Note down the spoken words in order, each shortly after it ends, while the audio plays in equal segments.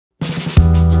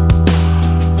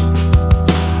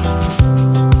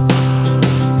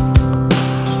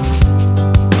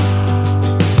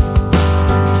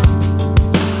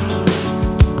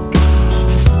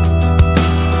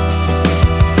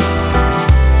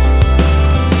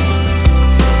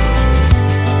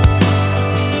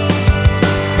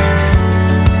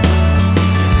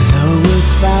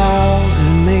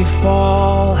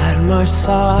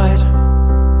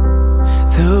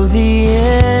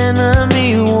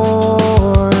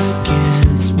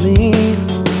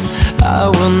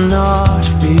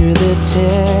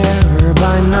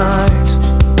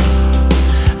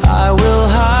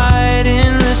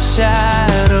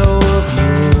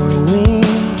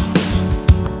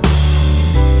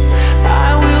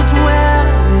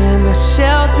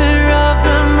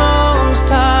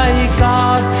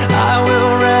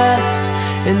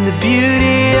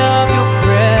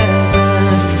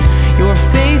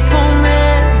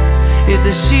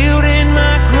shield and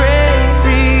my great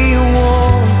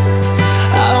reward.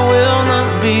 I will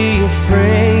not be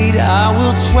afraid, I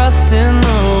will trust in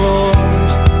the Lord.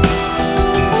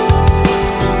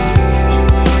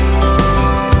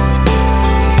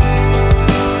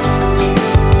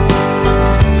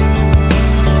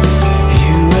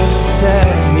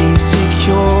 Set me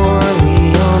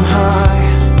securely on high.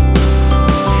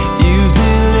 You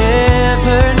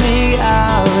delivered me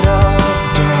out of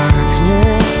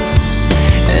darkness,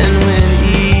 and when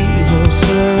evil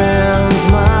surrounds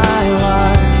my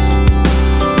life,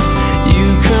 you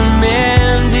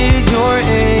commanded your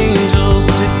angels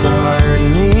to guard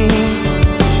me.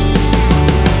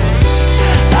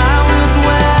 I will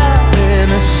dwell in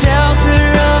the shelter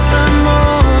of the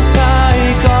Most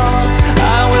High God.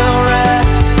 I will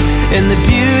in the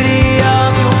beauty of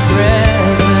your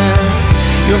presence.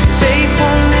 Your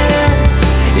faithfulness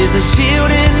is a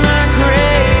shield in my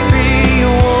great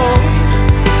reward.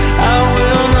 I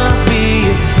will not be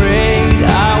afraid,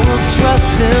 I will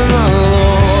trust in the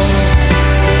Lord.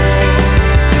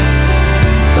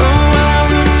 Oh, I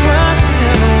will trust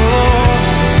in the Lord.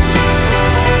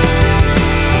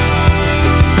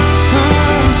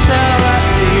 Whom shall I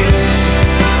fear?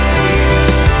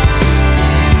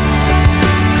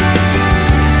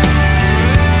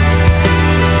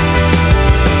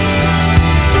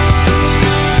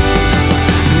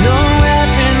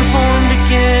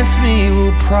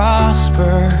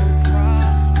 Prosper.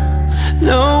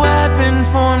 No weapon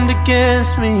formed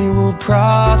against me will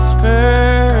prosper.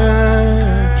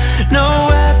 No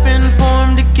weapon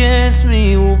formed against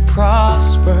me will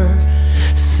prosper,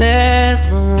 says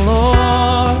the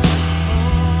Lord.